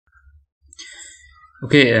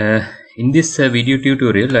Okay, in this video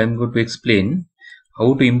tutorial, I am going to explain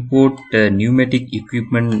how to import pneumatic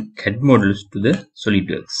equipment CAD models to the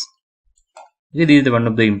SolidWorks. Okay, this is one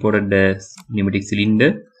of the imported pneumatic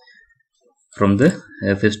cylinder from the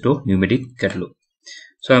Festo pneumatic catalog.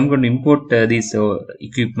 So I am going to import this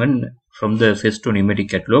equipment from the Festo pneumatic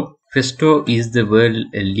catalog. Festo is the world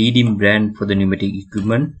leading brand for the pneumatic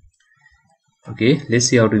equipment. Okay, let's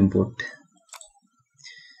see how to import.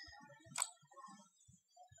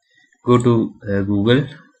 Go to Google,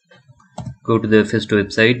 go to the Festo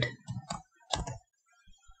website,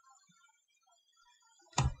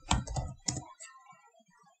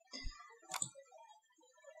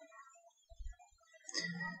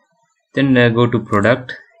 then go to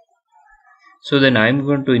product. So then I am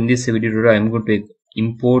going to, in this video I am going to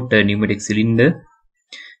import a pneumatic cylinder.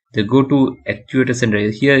 Then go to Actuators and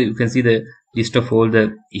drivers. Here you can see the list of all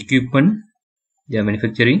the equipment they are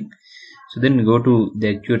manufacturing. So then go to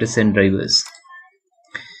the Actuators and drivers.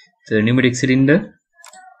 The pneumatic cylinder.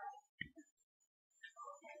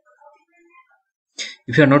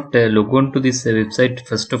 If you are not logged on to this website,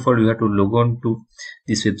 first of all you have to log on to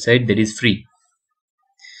this website that is free.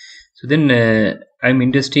 So then I'm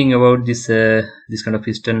interested about this this kind of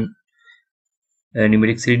piston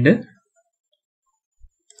pneumatic cylinder.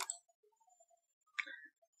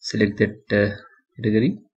 Select that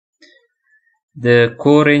category. The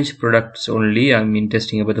core range products only. I'm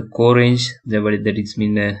interested about the core range. That is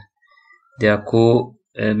mean they are core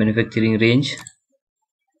manufacturing range.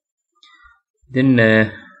 Then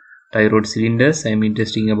tie rod cylinders. I'm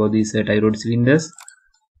interested about these tie rod cylinders.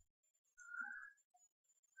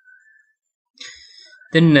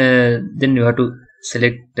 Then you have to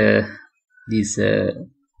select these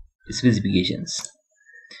specifications.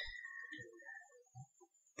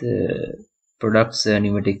 The products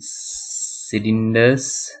pneumatic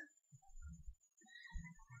cylinders,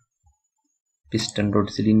 piston rod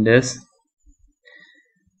cylinders.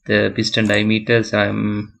 The piston diameters, I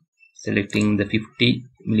am selecting the 50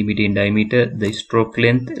 mm in diameter. The stroke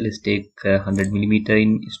length, let's take 100 mm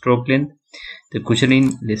in stroke length. The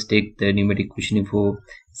cushioning, let's take the pneumatic cushioning for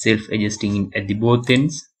self-adjusting at the both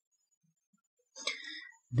ends.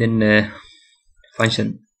 Then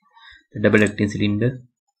function, the double acting cylinder.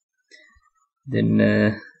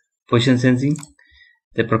 Then position sensing,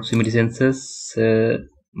 the proximity sensors,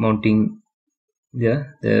 mounting.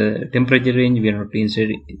 The temperature range, we are not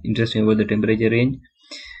interested about the temperature range.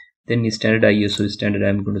 Then standard ISO standard, I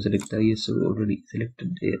am going to select ISO already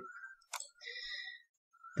selected there.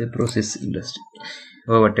 The process industry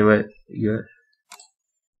or whatever you are.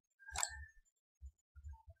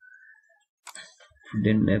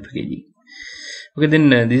 Then packaging. Okay, then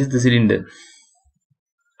this is the cylinder.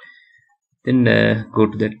 Then go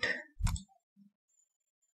to that.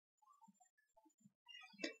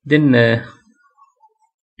 Then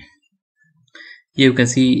here you can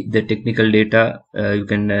see the technical data. You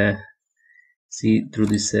can see through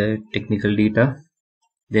this technical data.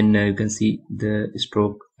 Then you can see the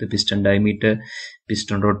stroke, the piston diameter,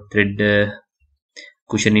 piston rod thread,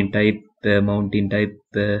 cushioning type, mounting type,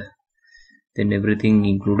 then everything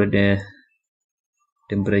included,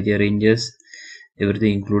 temperature ranges,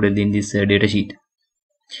 everything included in this data sheet.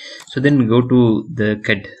 So then go to the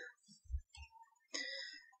CAD.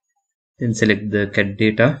 Then select the CAD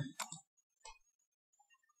data.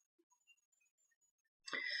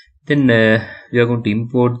 Then we are going to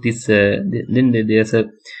import this. Then there's a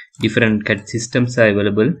different CAD systems are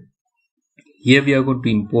available. Here we are going to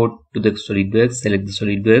import to the SolidWorks. Select the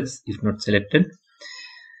SolidWorks if not selected.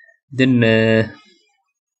 Then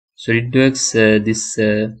SolidWorks, this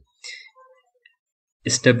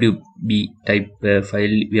SWB type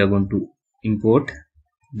file we are going to import.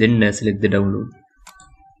 Then select the download.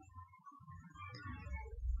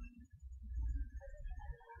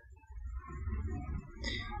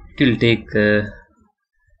 It will take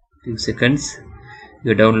few seconds.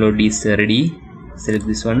 Your download is ready. Select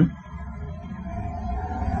this one.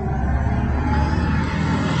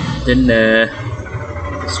 Then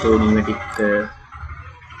store pneumatic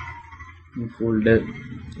folder.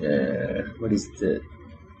 What is the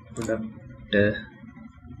product?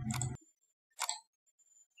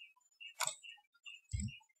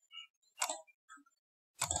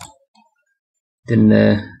 Then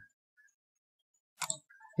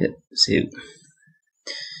yeah, save.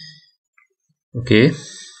 Okay,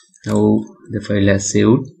 now the file has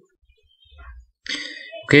saved.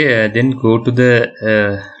 Okay, then go to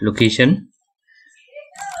the location.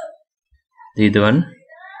 This is the one.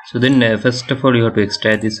 So then first of all you have to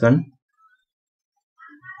extract this one.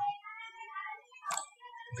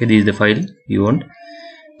 Okay, this is the file you want.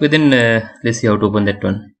 Then let's see how to open that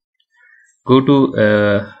one. Go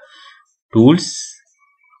to tools,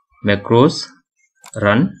 macros,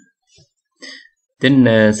 run,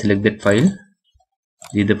 then select that file,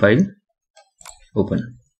 read the file,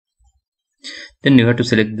 open. Then you have to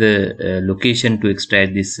select the location to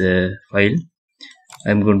extract this file.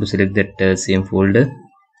 I'm going to select that same folder,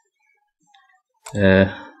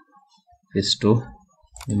 Festo,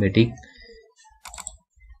 Pneumatic.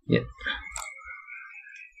 Yeah.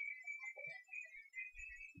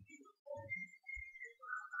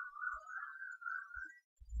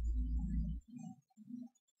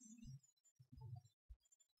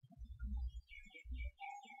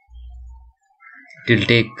 It will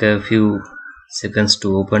take a few seconds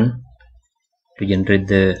to open to generate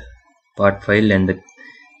the part file and the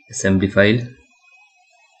assembly file.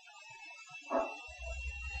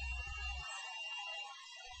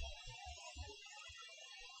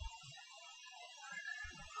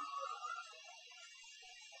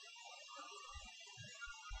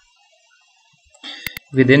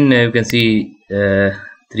 Within you can see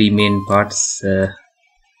three main parts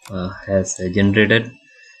has generated.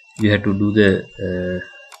 You have to do the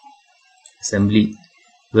assembly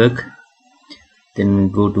work, then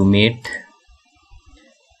go to mate,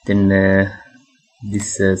 then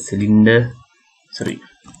this cylinder, sorry,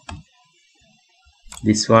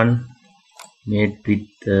 this one mate with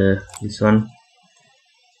this one,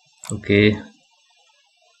 okay,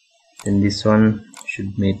 then this one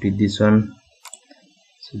should mate with this one.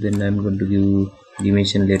 So then I'm going to give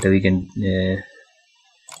dimension. Later we can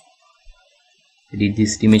edit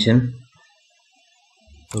this dimension.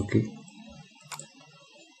 Okay,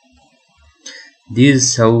 this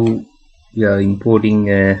is how we are importing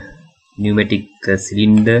a pneumatic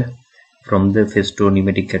cylinder from the Festo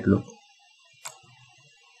pneumatic catalog.